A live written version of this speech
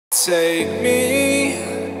Take me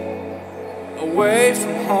away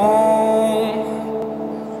from home.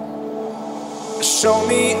 Show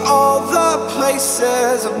me all the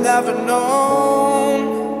places I've never known.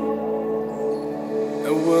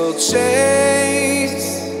 And we'll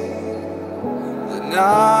chase the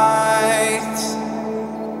night,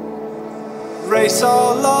 race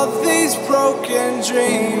all of these broken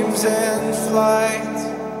dreams in flight.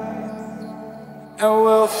 And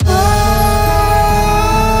we'll fly.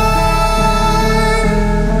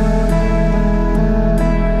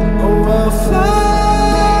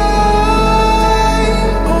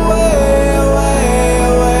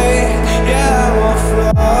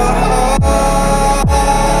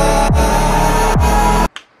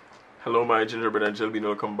 Hello my gingerbread and jelly bean,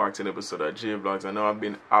 welcome back to an episode of JVLOGS. I know I've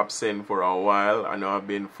been absent for a while. I know I've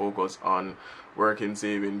been focused on working,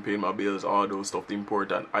 saving, paying my bills, all those stuff, the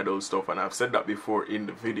important adult stuff, and I've said that before in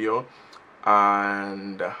the video.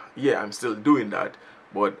 And yeah, I'm still doing that,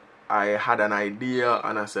 but I had an idea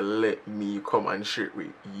and I said let me come and share it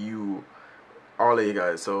with you, all of you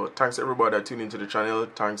guys. So thanks to everybody that tuned into the channel.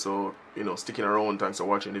 Thanks for sticking around. Thanks for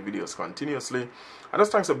watching the videos continuously, and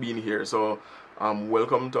just thanks for being here. So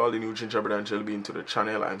welcome to all the new gingerbread and jelly bean to the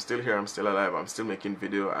channel. I'm still here, I'm still alive, I'm still making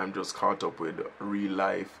video. I'm just caught up with real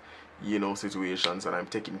life situations, and I'm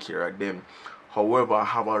taking care of them. However, I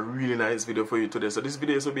have a really nice video for you today. So this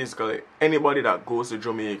video is basically anybody that goes to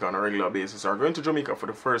Jamaica on a regular basis or going to Jamaica for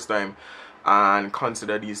the first time and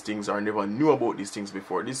consider these things or never knew about these things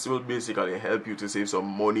before. This will basically help you to save some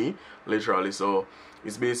money, literally. So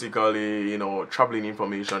it's basically traveling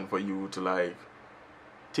information for you to like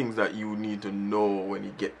things that you need to know when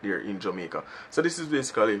you get there in Jamaica. So this is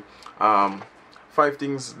basically 5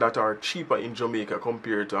 things that are cheaper in Jamaica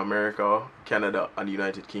compared to America, Canada and the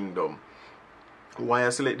United Kingdom. Why I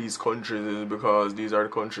select these countries is because these are the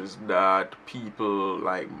countries that people,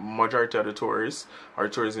 like majority of the tourists or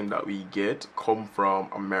tourism that we get, come from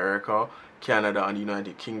America, Canada and the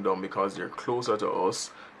United Kingdom, because they're closer to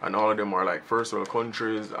us, and all of them are like first world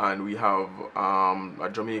countries, and we have a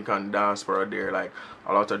Jamaican diaspora there, like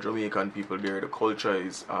a lot of Jamaican people there. The culture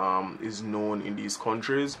is known in these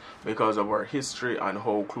countries because of our history and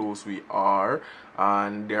how close we are,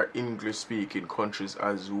 and they're English speaking countries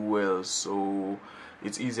as well, so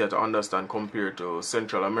it's easier to understand compared to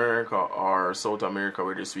Central America or South America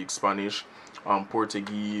where they speak Spanish,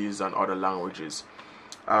 Portuguese and other languages.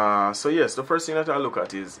 So yes, the first thing that I look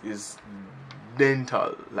at is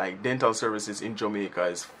dental. Like dental services in Jamaica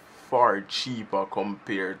is far cheaper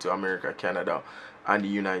compared to America, Canada and the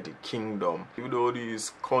United Kingdom. Even though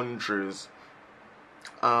these countries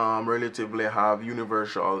relatively have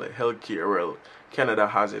universal healthcare, well, Canada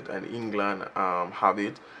has it and England have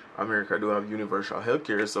it. America do have universal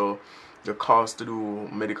healthcare, so the cost to do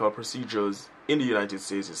medical procedures in the United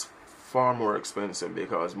States is far more expensive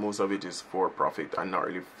because most of it is for profit and not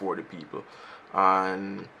really for the people.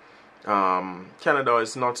 And Canada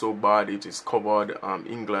is not so bad, it is covered.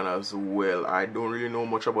 England as well. I don't really know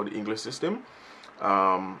much about the English system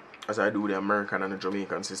as I do the American and the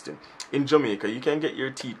Jamaican system. In Jamaica you can get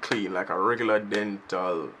your teeth clean, like a regular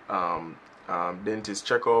dental dentist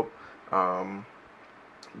checkup,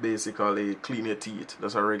 basically clean your teeth.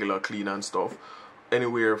 That's a regular clean and stuff,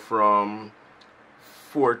 anywhere from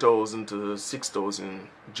 4,000 to 6,000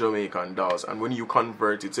 Jamaican dollars. And when you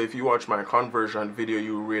convert it, so if you watch my conversion video,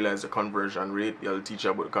 you realize the conversion rate. I'll teach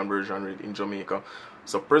you about the conversion rate in Jamaica.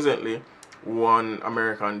 So presently $1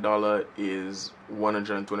 American dollar is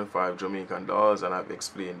 125 Jamaican dollars, and I've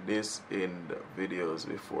explained this in the videos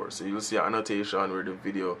before. So you'll see an annotation where the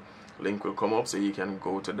video link will come up, so you can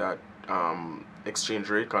go to that exchange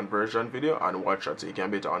rate conversion video and watch it so you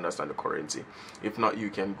can better understand the currency. If not, you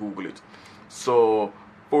can Google it. So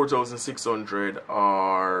 4,600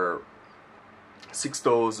 or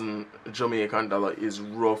 6,000 Jamaican dollar is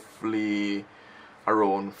roughly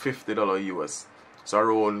around $50 US. So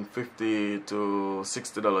around $50 to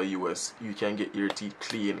 $60 US, you can get your teeth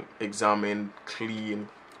clean, examined, clean,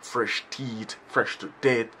 fresh teeth, fresh to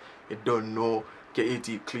death. You don't know, get your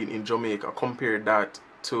teeth clean in Jamaica. Compare that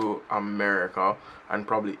to America and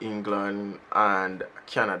probably England and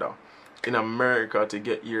Canada. In America, to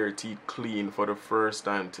get your teeth clean for the first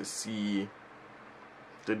time, to see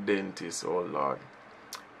the dentist, oh Lord,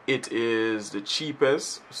 it is the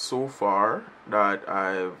cheapest so far that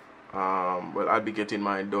I've I'll be getting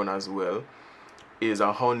mine done as well, is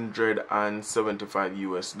 $175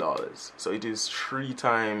 US. So it is 3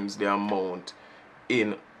 times the amount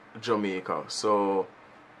in Jamaica. So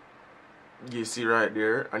you see right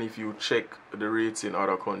there, and if you check the rates in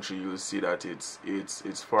other countries, you'll see that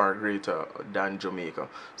it's far greater than Jamaica.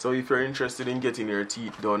 So if you're interested in getting your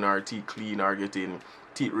teeth done or teeth clean or getting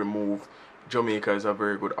teeth removed, Jamaica is a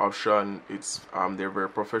very good option. It's they're very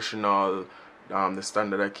professional. The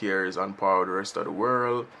standard of care is on par with the rest of the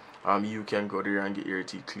world. You can go there and get your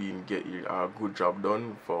teeth clean, get your good job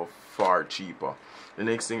done for far cheaper. The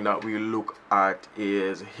next thing that we look at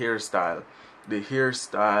is hairstyle. The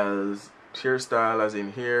hairstyle as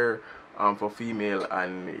in hair for female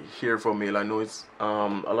and hair for male. I know it's a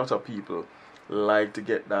lot of people like to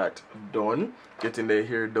get that done, getting their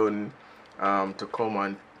hair done to come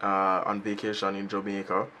on vacation in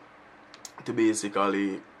Jamaica, to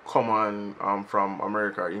basically come on from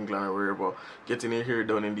America or England or wherever. Getting your hair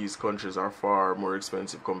done in these countries are far more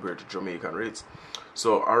expensive compared to Jamaican rates.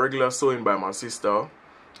 So a regular sewing by my sister,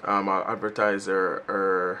 I'll advertise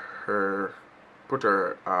her put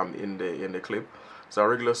her in the clip. So a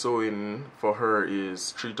regular sewing for her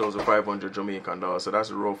is 3,500 Jamaican dollars. So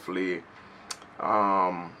that's roughly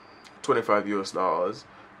 25 US dollars.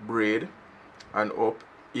 Braid and up,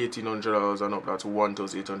 $1,800 and up, that's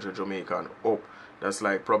 1,800 Jamaican. Up, that's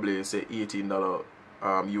like probably say $18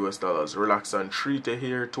 US dollars. Relax and treat a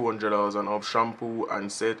hair, $200 and up. Shampoo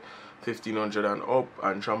and set, $1,500 and up,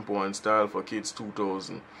 and shampoo and style for kids,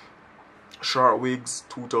 $2,000. Short wigs,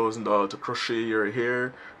 $2,000 to crochet your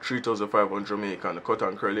hair, 3,500 Jamaican. Cut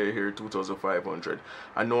and curl your hair, 2,500.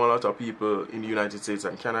 I know a lot of people in the United States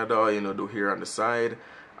and Canada, you know, do hair on the side,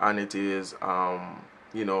 and it is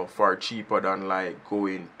you know, far cheaper than like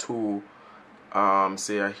going to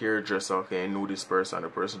say a hairdresser. Okay, I know this person, the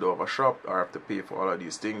person do have a shop, or have to pay for all of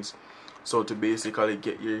these things. So to basically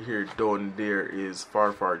get your hair done there is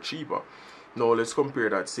far cheaper. Now let's compare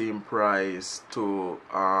that same price to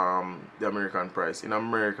the American price. In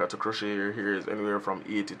America, to crochet your hair is anywhere from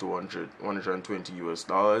 80 to 120 US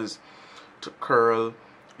dollars. To curl,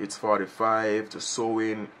 it's 45. To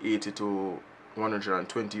sewing, 80 to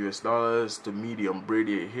 120 US dollars. To medium braid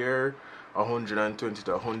your hair, 120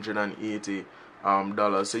 to 180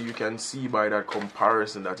 dollars. So you can see by that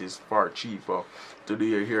comparison that is far cheaper to do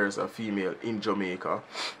your hair as a female in Jamaica.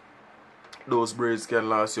 Those braids can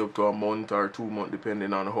last you up to a month or 2 months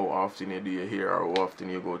depending on how often you do your hair or how often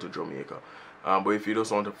you go to Jamaica. But if you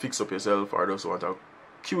just want to fix up yourself or just want a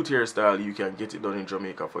cute hairstyle, you can get it done in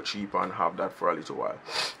Jamaica for cheap and have that for a little while.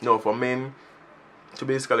 Now for men, to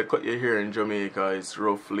basically cut your hair in Jamaica, it's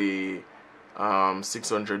roughly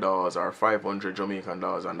 $600 or 500 Jamaican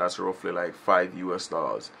dollars, and that's roughly like 5 US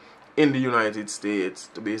dollars. In the United States,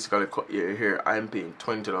 to basically cut your hair, I'm paying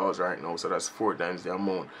 $20 right now, so that's 4 times the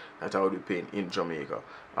amount that I would be paying in Jamaica.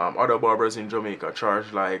 Other barbers in Jamaica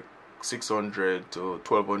charge like $600 to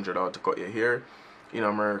 $1,200 to cut your hair. In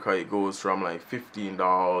America, it goes from like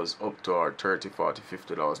 $15 up to $30, $40,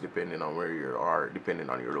 $50 depending on where you are, depending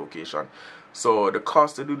on your location. So the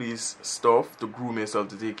cost to do this stuff, to groom yourself,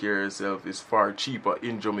 to take care of yourself, is far cheaper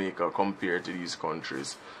in Jamaica compared to these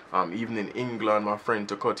countries. Even in England, my friend,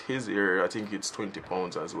 to cut his hair, I think it's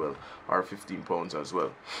 £20 as well, or £15 as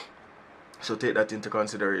well. So take that into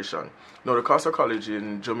consideration. Now the cost of college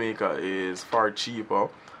in Jamaica is far cheaper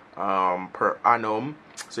per annum.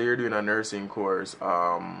 So you're doing a nursing course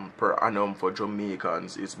per annum for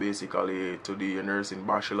Jamaicans. It's basically to do your nursing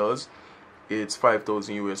bachelor's. It's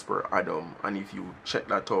 5,000 US per annum, and if you check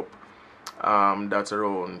that up, that's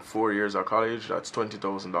around 4 years of college. That's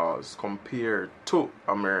 $20,000 compared to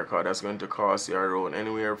America. That's going to cost you around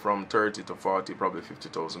anywhere from 30 to 40, probably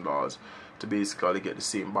 $50,000 to basically get the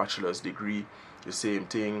same bachelor's degree, the same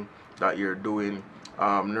thing that you're doing.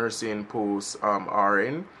 Nursing post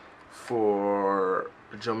RN for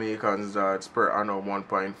Jamaicans, that's per annum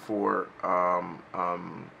 1.4.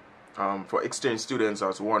 For exchange students,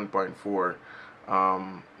 that's 1.4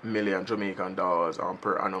 million Jamaican dollars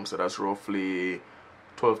per annum. So that's roughly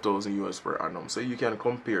 12,000 US per annum. So you can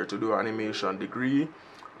compare, to do animation degree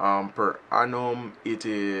per annum, it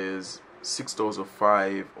is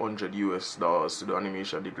 6,500 US dollars to do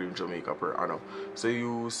animation degree in Jamaica per annum. So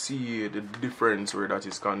you see the difference where that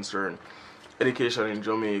is concerned. Education in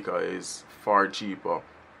Jamaica is far cheaper.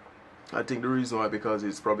 I think the reason why, because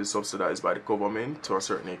it's probably subsidized by the government to a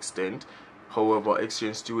certain extent. However,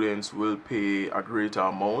 exchange students will pay a greater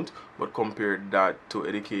amount, but compare that to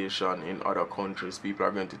education in other countries, people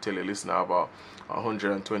are going to tell you, listen, I have a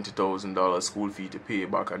 $120,000 school fee to pay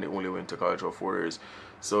back, and they only went to college for 4 years.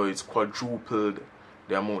 So it's quadrupled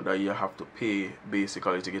the amount that you have to pay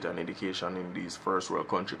basically to get an education in these first world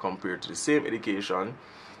countries compared to the same education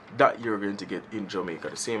that you're going to get in Jamaica.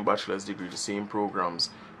 The same bachelor's degree, the same programs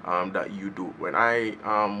that you do. When I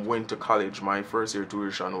went to college, my first year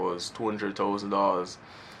tuition was $200,000.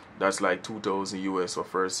 That's like 2,000 US for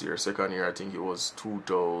first year. Second year, I think it was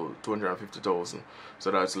 250,000.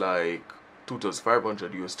 So that's like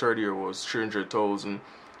 2,500 US. Third year was 300,000.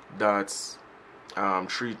 That's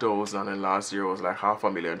 3,000, and last year was like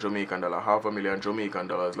 $500,000 Jamaican dollar. $500,000 Jamaican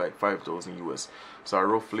dollars, like 5,000 US. So I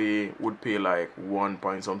roughly would pay like 1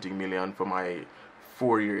 point something million for my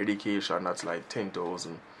 4-year education. That's like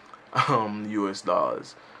 10,000 US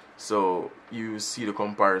dollars. So you see the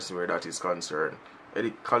comparison where that is concerned.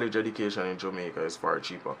 College education in Jamaica is far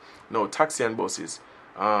cheaper. Now, taxi and buses.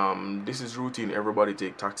 This is routine. Everybody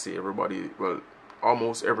take taxi. Everybody, well,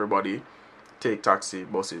 almost everybody take taxi,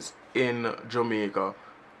 buses in Jamaica.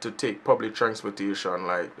 To take public transportation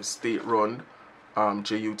like state-run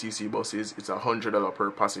JUTC buses, it's $100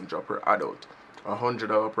 per passenger per adult.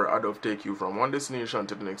 $100 per adult take you from one destination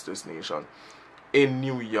to the next destination. In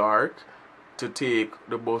New York, to take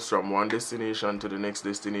the bus from one destination to the next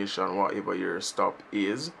destination, whatever your stop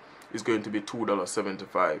is going to be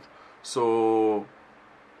 $2.75. So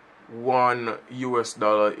 $1 US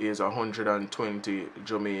is 120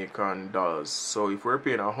 Jamaican dollars. So if we're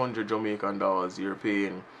paying 100 Jamaican dollars, you're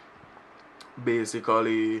paying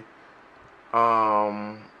basically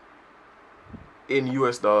in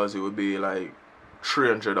US dollars it would be like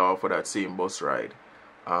 $300 for that same bus ride.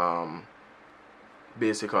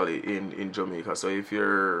 Basically in Jamaica. So if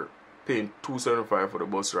you're paying $275 for the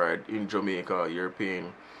bus ride in Jamaica, you're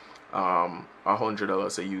paying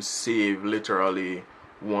 $100. So you save literally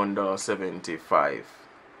 $1.75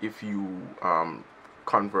 if you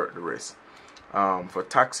convert the rest. For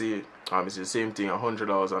taxi, it's the same thing.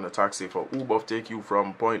 $100 on a taxi. For Uber, take you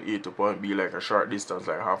from point A to point B, like a short distance,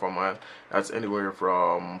 like half a mile. That's anywhere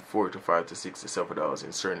from $45 to $67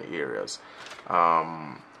 in certain areas.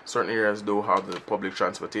 Certain areas do have the public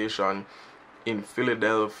transportation. In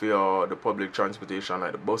Philadelphia, the public transportation,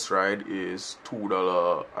 like the bus ride, is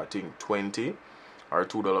 $2, I think 20 or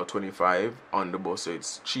 $2.25 on the bus. So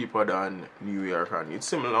it's cheaper than New York, and it's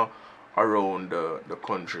similar around the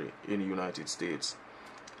country in the United States.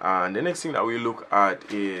 And the next thing that we look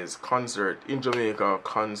at is concert. In Jamaica,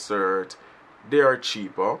 concert, they are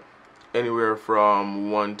cheaper, anywhere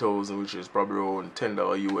from 1,000, which is probably around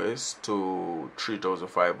 $10 US, to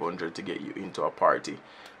 3,500 to get you into a party.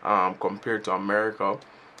 Compared to America,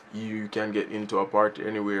 you can get into a party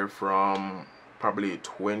anywhere from probably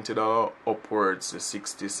 $20 upwards to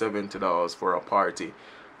 $60, $70 for a party.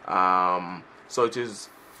 So it is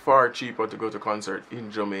far cheaper to go to concert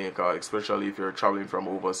in Jamaica, especially if you're traveling from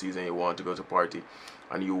overseas and you want to go to party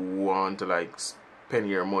and you want to like spend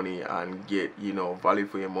your money and get, you know, value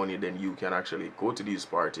for your money. Then you can actually go to these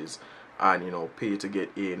parties and, you know, pay to get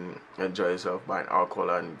in, enjoy yourself, buying alcohol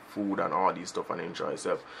and food and all these stuff, and enjoy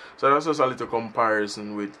yourself. So that's just a little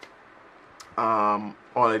comparison with all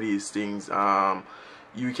of these things.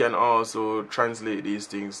 You can also translate these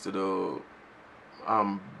things to the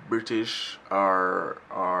British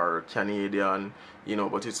or Canadian, you know,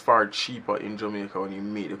 but it's far cheaper in Jamaica when you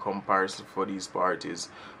make the comparison for these parties,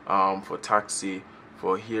 for taxi,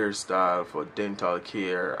 for hairstyle, for dental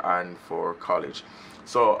care, and for college.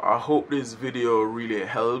 So I hope this video really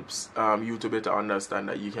helps you to better understand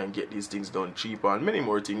that you can get these things done cheaper and many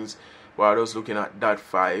more things. But I was looking at that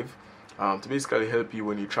 5 to basically help you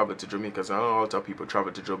when you travel to Jamaica. So I know a lot of people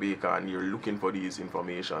travel to Jamaica and you're looking for these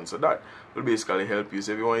information. So that will basically help you.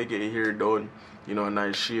 So if you want to get your hair done, you know,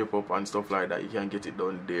 nice shape up and stuff like that, you can get it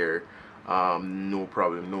done there. No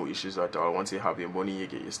problem, no issues at all. Once you have your money, you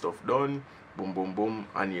get your stuff done, boom boom boom,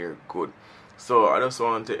 and you're good. So I just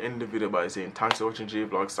want to end the video by saying thanks for watching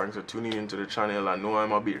JVLOGS, thanks for tuning into the channel. I know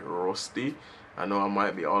I'm a bit rusty, I know I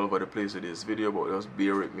might be all over the place with this video, but just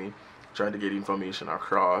bear with me, trying to get information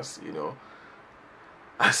across, you know,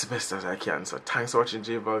 as best as I can. So thanks for watching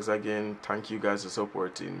JVLOGS again. Thank you guys for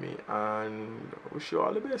supporting me, and I wish you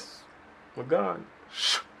all the best. We're gone.